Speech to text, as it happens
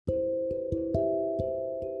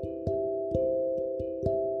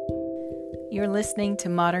You're listening to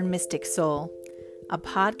Modern Mystic Soul, a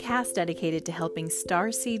podcast dedicated to helping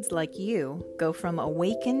starseeds like you go from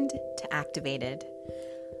awakened to activated.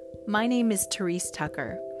 My name is Therese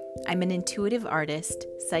Tucker. I'm an intuitive artist,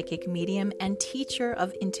 psychic medium, and teacher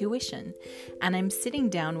of intuition, and I'm sitting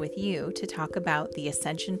down with you to talk about the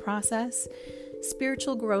ascension process,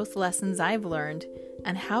 spiritual growth lessons I've learned,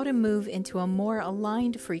 and how to move into a more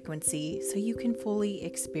aligned frequency so you can fully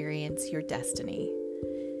experience your destiny.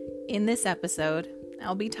 In this episode,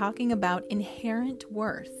 I'll be talking about inherent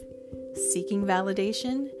worth, seeking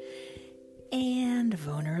validation, and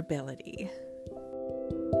vulnerability.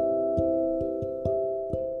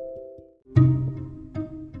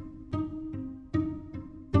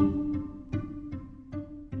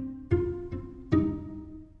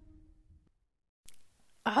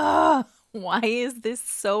 Why is this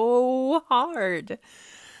so hard?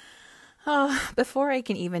 Before I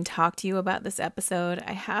can even talk to you about this episode,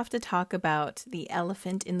 I have to talk about the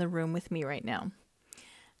elephant in the room with me right now.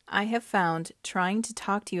 I have found trying to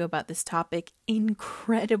talk to you about this topic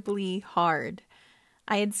incredibly hard.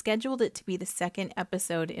 I had scheduled it to be the second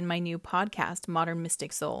episode in my new podcast, Modern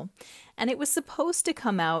Mystic Soul, and it was supposed to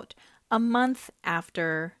come out a month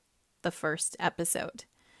after the first episode.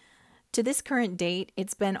 To this current date,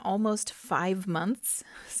 it's been almost 5 months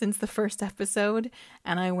since the first episode,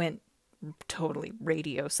 and I went totally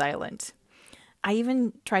radio silent. I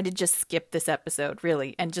even tried to just skip this episode,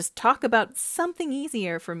 really, and just talk about something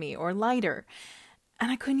easier for me or lighter,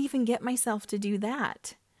 and I couldn't even get myself to do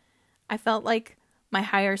that. I felt like my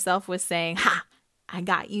higher self was saying, "Ha! I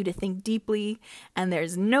got you to think deeply, and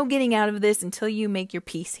there's no getting out of this until you make your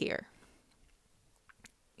peace here."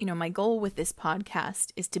 You know, my goal with this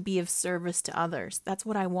podcast is to be of service to others. That's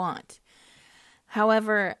what I want.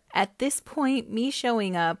 However, at this point, me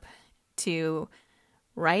showing up to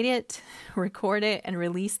write it, record it, and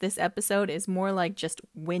release this episode is more like just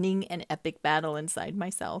winning an epic battle inside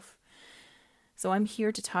myself. So I'm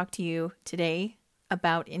here to talk to you today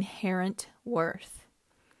about inherent worth.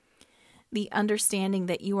 The understanding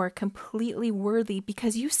that you are completely worthy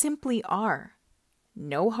because you simply are.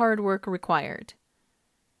 No hard work required.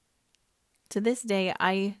 To this day,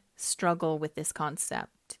 I struggle with this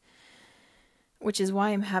concept, which is why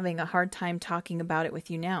I'm having a hard time talking about it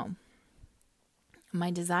with you now. My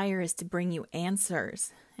desire is to bring you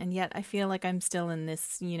answers, and yet I feel like I'm still in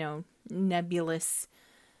this, nebulous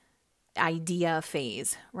idea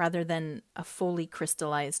phase rather than a fully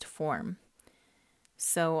crystallized form.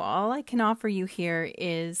 So all I can offer you here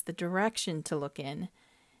is the direction to look in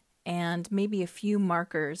and maybe a few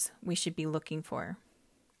markers we should be looking for.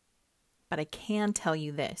 But I can tell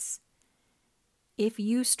you this. If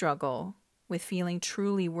you struggle with feeling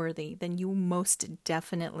truly worthy, then you most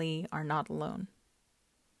definitely are not alone.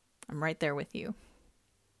 I'm right there with you.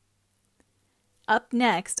 Up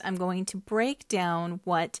next, I'm going to break down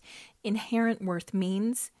what inherent worth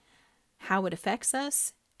means, how it affects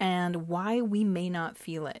us, and why we may not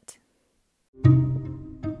feel it.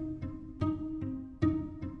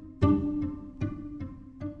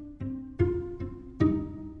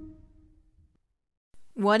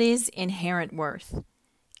 What is inherent worth?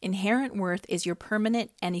 Inherent worth is your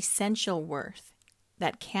permanent and essential worth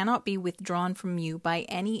that cannot be withdrawn from you by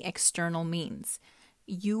any external means.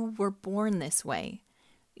 You were born this way.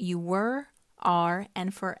 You were, are,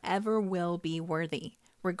 and forever will be worthy,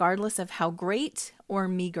 regardless of how great or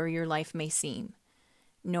meager your life may seem.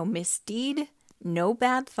 No misdeed, no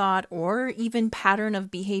bad thought, or even pattern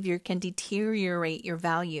of behavior can deteriorate your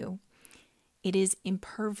value. It is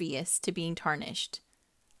impervious to being tarnished.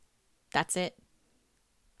 That's it.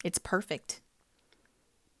 It's perfect.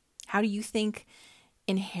 How do you think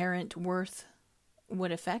inherent worth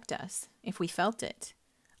would affect us if we felt it?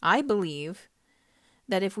 I believe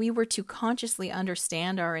that if we were to consciously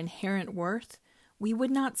understand our inherent worth, we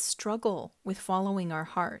would not struggle with following our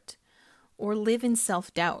heart or live in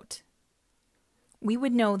self-doubt. We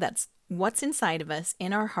would know that what's inside of us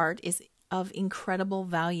in our heart is of incredible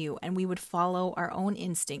value, and we would follow our own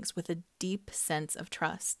instincts with a deep sense of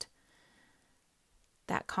trust.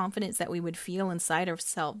 That confidence that we would feel inside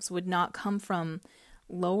ourselves would not come from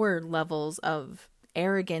lower levels of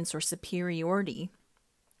arrogance or superiority.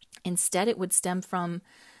 Instead, it would stem from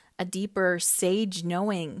a deeper sage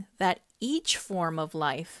knowing that each form of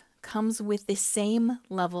life comes with the same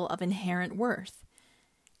level of inherent worth.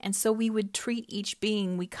 And so we would treat each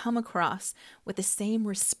being we come across with the same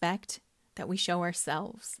respect that we show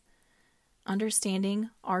ourselves. Understanding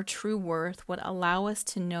our true worth would allow us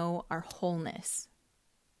to know our wholeness.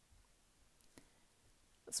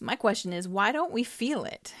 So my question is, why don't we feel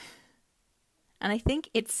it? And I think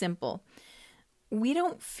it's simple. we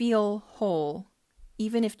don't feel whole,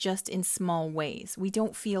 even if just in small ways. We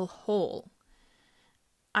don't feel whole.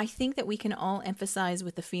 I think that we can all emphasize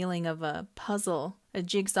with the feeling of a puzzle, a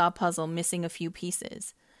jigsaw puzzle missing a few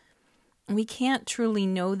pieces. We can't truly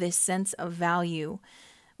know this sense of value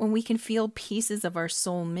when we can feel pieces of our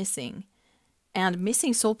soul missing. And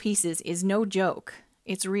missing soul pieces is no joke.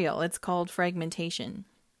 It's real. It's called fragmentation.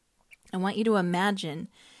 I want you to imagine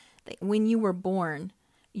that when you were born,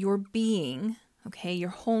 your being, your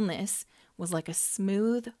wholeness was like a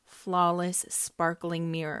smooth, flawless, sparkling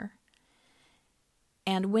mirror.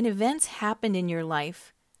 And when events happened in your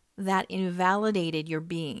life that invalidated your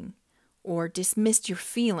being, or dismissed your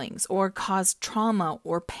feelings, or caused trauma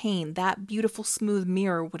or pain, that beautiful, smooth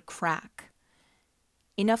mirror would crack.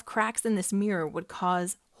 Enough cracks in this mirror would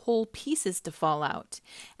cause whole pieces to fall out.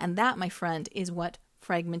 And that, my friend, is what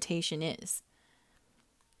fragmentation is.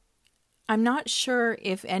 I'm not sure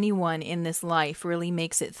if anyone in this life really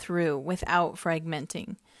makes it through without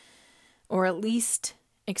fragmenting, or at least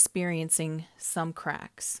experiencing some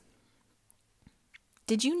cracks.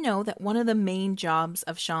 Did you know that one of the main jobs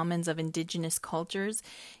of shamans of indigenous cultures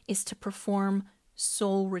is to perform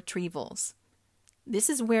soul retrievals? This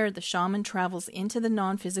is where the shaman travels into the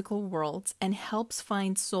non-physical worlds and helps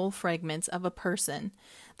find soul fragments of a person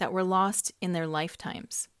that were lost in their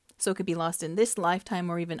lifetimes. So it could be lost in this lifetime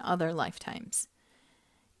or even other lifetimes.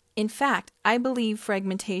 In fact, I believe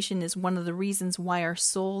fragmentation is one of the reasons why our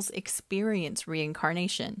souls experience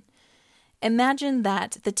reincarnation. Imagine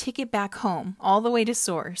that the ticket back home, all the way to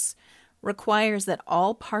source, requires that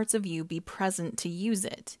all parts of you be present to use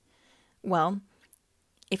it. Well,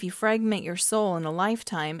 if you fragment your soul in a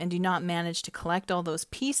lifetime and do not manage to collect all those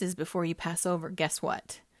pieces before you pass over, guess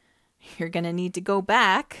what? You're going to need to go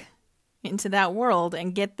back into that world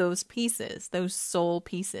and get those pieces, those soul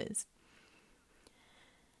pieces.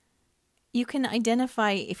 You can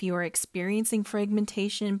identify if you are experiencing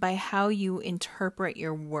fragmentation by how you interpret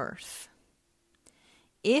your worth.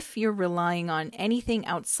 If you're relying on anything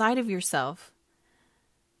outside of yourself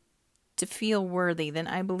to feel worthy, then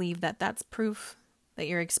I believe that that's proof that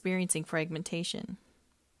you're experiencing fragmentation.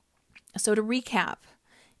 So to recap,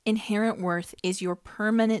 inherent worth is your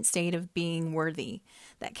permanent state of being worthy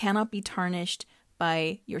that cannot be tarnished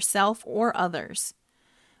by yourself or others.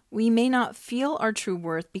 We may not feel our true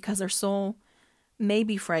worth because our soul may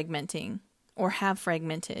be fragmenting or have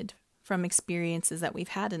fragmented from experiences that we've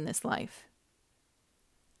had in this life.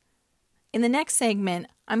 In the next segment,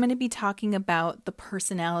 I'm going to be talking about the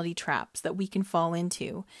personality traps that we can fall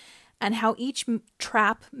into and how each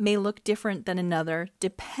trap may look different than another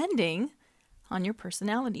depending on your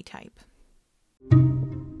personality type.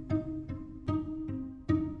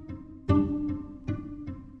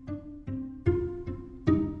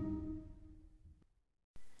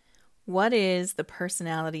 What is the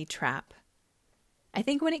personality trap? I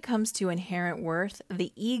think when it comes to inherent worth,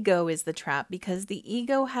 the ego is the trap because the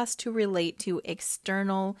ego has to relate to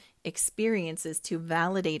external experiences to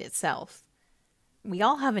validate itself. We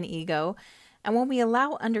all have an ego, and when we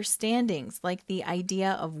allow understandings like the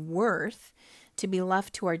idea of worth to be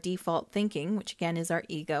left to our default thinking, which again is our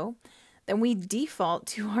ego, then we default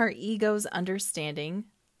to our ego's understanding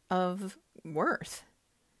of worth.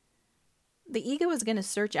 The ego is going to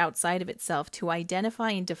search outside of itself to identify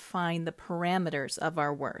and define the parameters of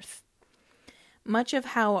our worth. Much of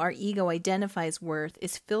how our ego identifies worth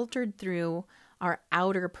is filtered through our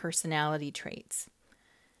outer personality traits.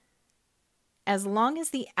 As long as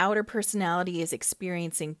the outer personality is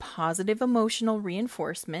experiencing positive emotional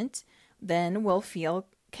reinforcement, then we'll feel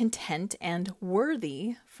content and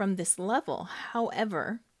worthy from this level.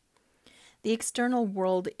 However, the external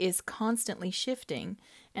world is constantly shifting,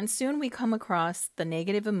 and soon we come across the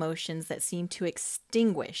negative emotions that seem to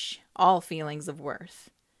extinguish all feelings of worth.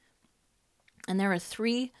 And there are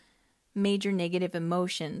 3 major negative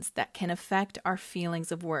emotions that can affect our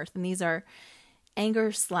feelings of worth, and these are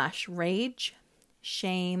anger/rage,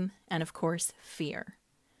 shame, and of course, fear.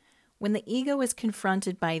 When the ego is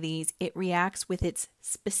confronted by these, it reacts with its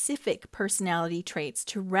specific personality traits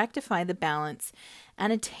to rectify the balance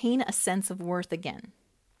and attain a sense of worth again.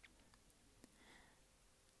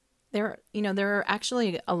 There are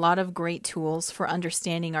actually a lot of great tools for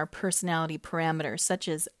understanding our personality parameters, such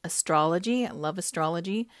as astrology. I love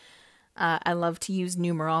astrology. I love to use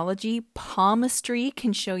numerology. Palmistry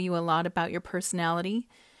can show you a lot about your personality.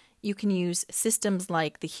 You can use systems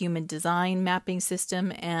like the Human Design Mapping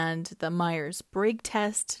System and the Myers-Briggs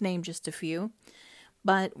test, to name just a few.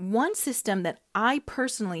 But one system that I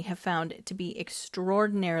personally have found to be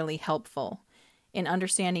extraordinarily helpful in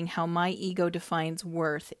understanding how my ego defines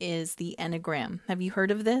worth is the Enneagram. Have you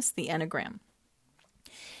heard of this? The Enneagram.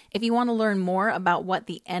 If you want to learn more about what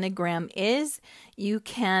the Enneagram is, you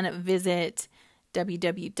can visit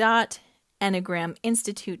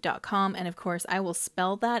www.enneagraminstitute.com. And of course, I will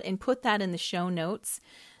spell that and put that in the show notes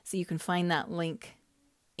so you can find that link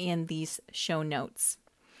in these show notes.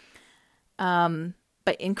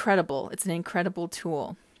 But incredible. It's an incredible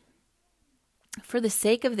tool. For the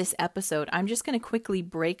sake of this episode, I'm just going to quickly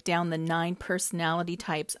break down the 9 personality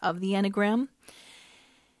types of the Enneagram.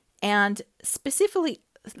 And specifically,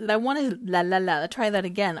 I want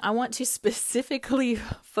to specifically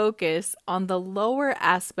focus on the lower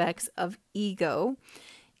aspects of ego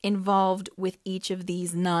involved with each of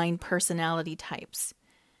these 9 personality types.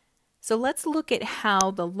 So let's look at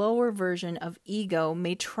how the lower version of ego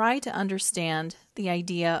may try to understand the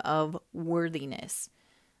idea of worthiness.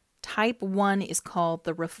 Type 1 is called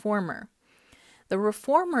the reformer. The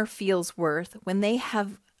reformer feels worth when they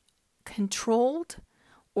have controlled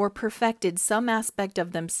or perfected some aspect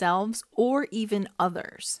of themselves or even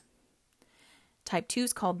others. Type 2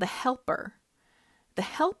 is called the helper. The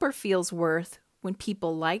helper feels worth when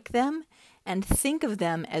people like them and think of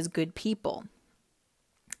them as good people.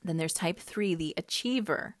 Then there's type 3, the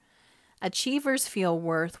achiever. Achievers feel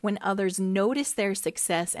worth when others notice their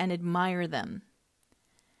success and admire them.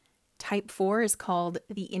 Type 4 is called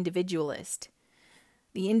the individualist.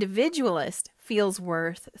 The individualist feels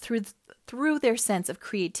worth through their sense of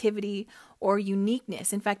creativity or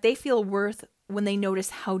uniqueness. In fact, they feel worth when they notice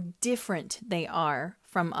how different they are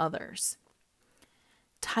from others.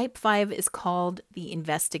 Type 5 is called the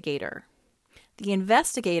investigator. The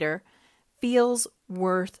investigator feels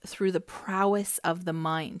worth through the prowess of the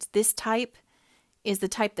mind. This type is the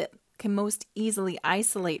type that can most easily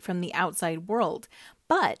isolate from the outside world,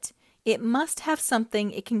 but it must have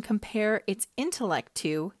something it can compare its intellect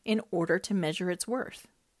to in order to measure its worth.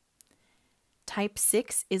 Type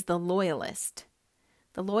 6 is the loyalist.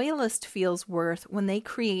 The loyalist feels worth when they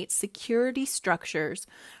create security structures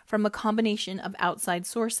from a combination of outside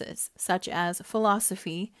sources, such as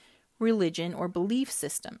philosophy, religion, or belief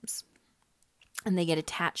systems. And they get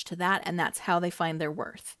attached to that, and that's how they find their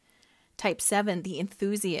worth. Type 7, the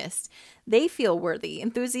enthusiast. They feel worthy.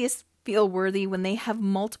 Enthusiasts feel worthy when they have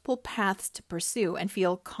multiple paths to pursue and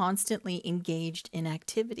feel constantly engaged in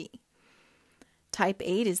activity. Type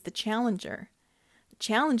 8 is the challenger. The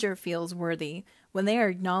challenger feels worthy when they are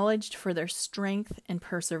acknowledged for their strength and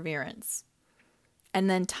perseverance. And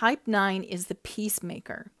then type 9 is the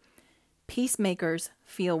peacemaker. Peacemakers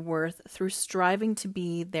feel worth through striving to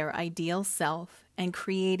be their ideal self and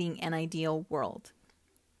creating an ideal world.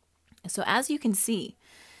 So as you can see,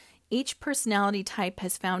 each personality type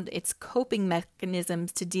has found its coping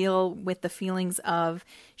mechanisms to deal with the feelings of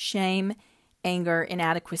shame, anger,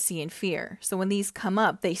 inadequacy, and fear. So when these come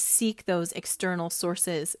up, they seek those external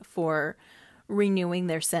sources for renewing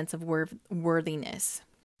their sense of worthiness.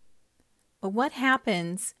 But what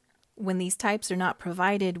happens when these types are not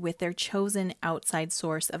provided with their chosen outside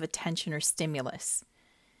source of attention or stimulus?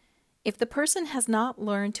 If the person has not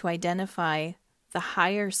learned to identify the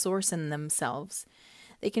higher source in themselves,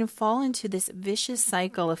 they can fall into this vicious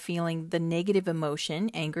cycle of feeling the negative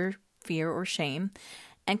emotion, anger, fear, or shame,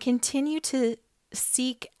 and continue to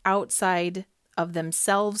seek outside of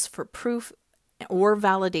themselves for proof or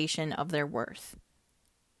validation of their worth,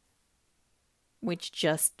 which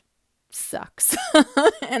just sucks.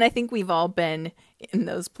 And I think we've all been in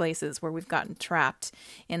those places where we've gotten trapped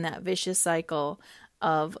in that vicious cycle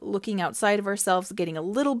of looking outside of ourselves, getting a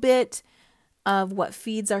little bit of what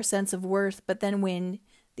feeds our sense of worth, but then when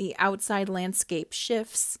the outside landscape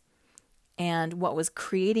shifts and what was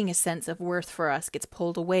creating a sense of worth for us gets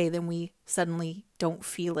pulled away, then we suddenly don't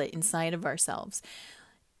feel it inside of ourselves.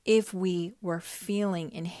 If we were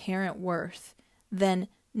feeling inherent worth, then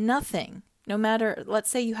nothing, no matter, let's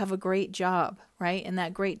say you have a great job, right? And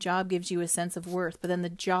that great job gives you a sense of worth, but then the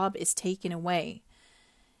job is taken away.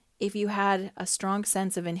 If you had a strong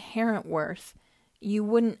sense of inherent worth, you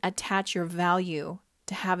wouldn't attach your value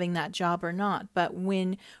to having that job or not. But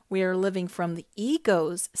when we are living from the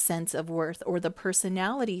ego's sense of worth or the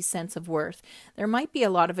personality's sense of worth, there might be a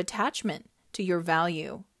lot of attachment to your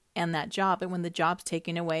value and that job. And when the job's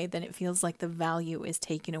taken away, then it feels like the value is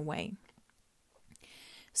taken away.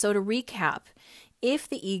 So to recap, if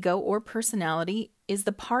the ego or personality is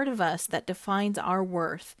the part of us that defines our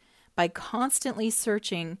worth by constantly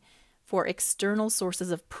searching for external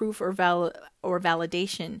sources of proof or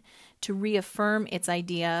validation to reaffirm its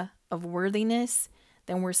idea of worthiness,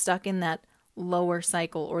 then we're stuck in that lower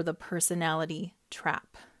cycle or the personality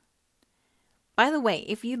trap. By the way,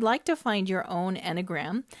 if you'd like to find your own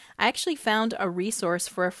Enneagram, I actually found a resource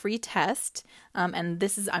for a free test. And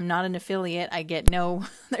I'm not an affiliate. I get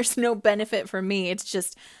there's no benefit for me. It's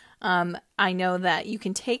just, I know that you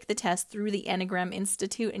can take the test through the Enneagram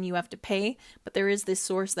Institute and you have to pay, but there is this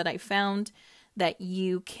source that I found that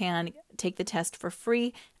you can take the test for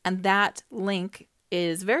free. And that link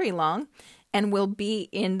is very long and will be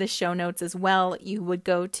in the show notes as well. You would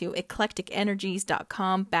go to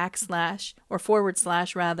eclecticenergies.com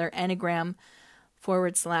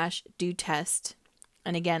 /Enneagram/do test.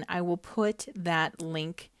 And again, I will put that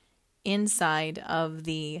link inside of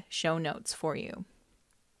the show notes for you.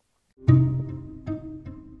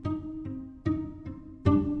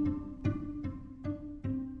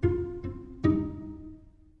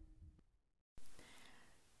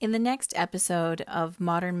 In the next episode of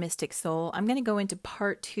Modern Mystic Soul, I'm going to go into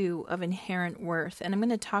part 2 of Inherent Worth, and I'm going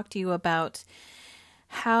to talk to you about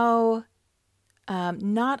how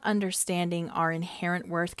not understanding our inherent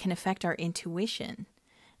worth can affect our intuition.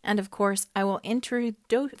 And of course, I will introduce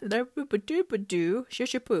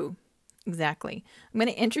Exactly. I'm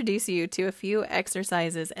going to introduce you to a few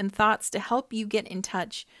exercises and thoughts to help you get in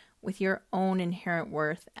touch with your own inherent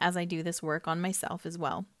worth as I do this work on myself as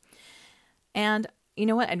well. And you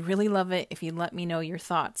know what? I'd really love it if you'd let me know your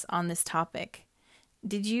thoughts on this topic.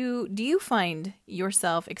 Do you find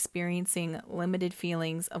yourself experiencing limited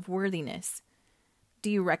feelings of worthiness? Do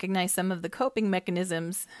you recognize some of the coping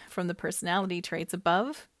mechanisms from the personality traits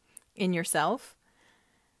above in yourself?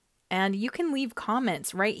 And you can leave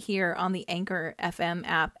comments right here on the Anchor FM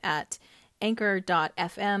app at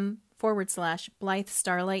anchor.fm/Blythe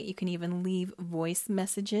Starlight. You can even leave voice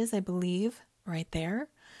messages, I believe, right there.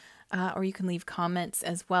 Or you can leave comments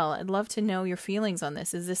as well. I'd love to know your feelings on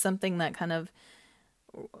this. Is this something that kind of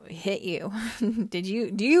hit you?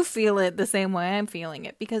 Do you feel it the same way I'm feeling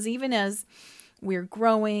it? Because even as we're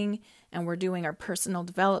growing and we're doing our personal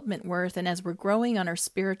development work, and as we're growing on our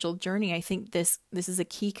spiritual journey, I think this is a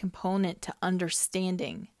key component to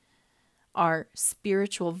understanding our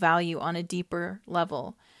spiritual value on a deeper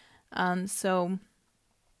level. So,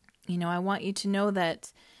 I want you to know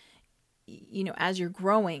that, as you're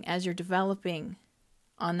growing, as you're developing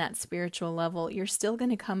on that spiritual level, you're still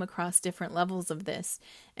going to come across different levels of this.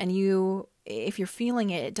 And if you're feeling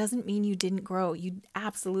it, it doesn't mean you didn't grow. You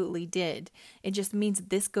absolutely did. It just means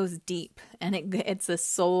this goes deep and it's a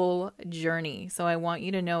soul journey. So I want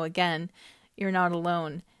you to know, again, you're not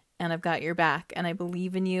alone and I've got your back and I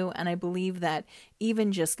believe in you. And I believe that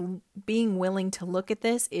even just being willing to look at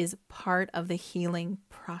this is part of the healing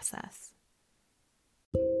process.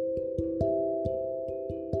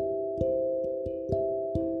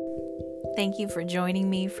 Thank you for joining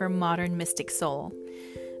me for Modern Mystic Soul.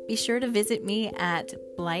 Be sure to visit me at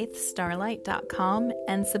blythestarlight.com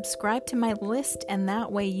and subscribe to my list, and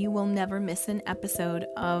that way you will never miss an episode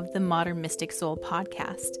of the Modern Mystic Soul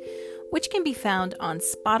podcast, which can be found on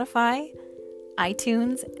Spotify,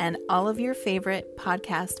 iTunes, and all of your favorite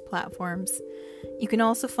podcast platforms. You can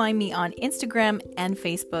also find me on Instagram and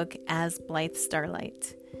Facebook as Blythe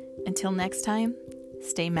Starlight. Until next time,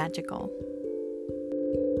 stay magical.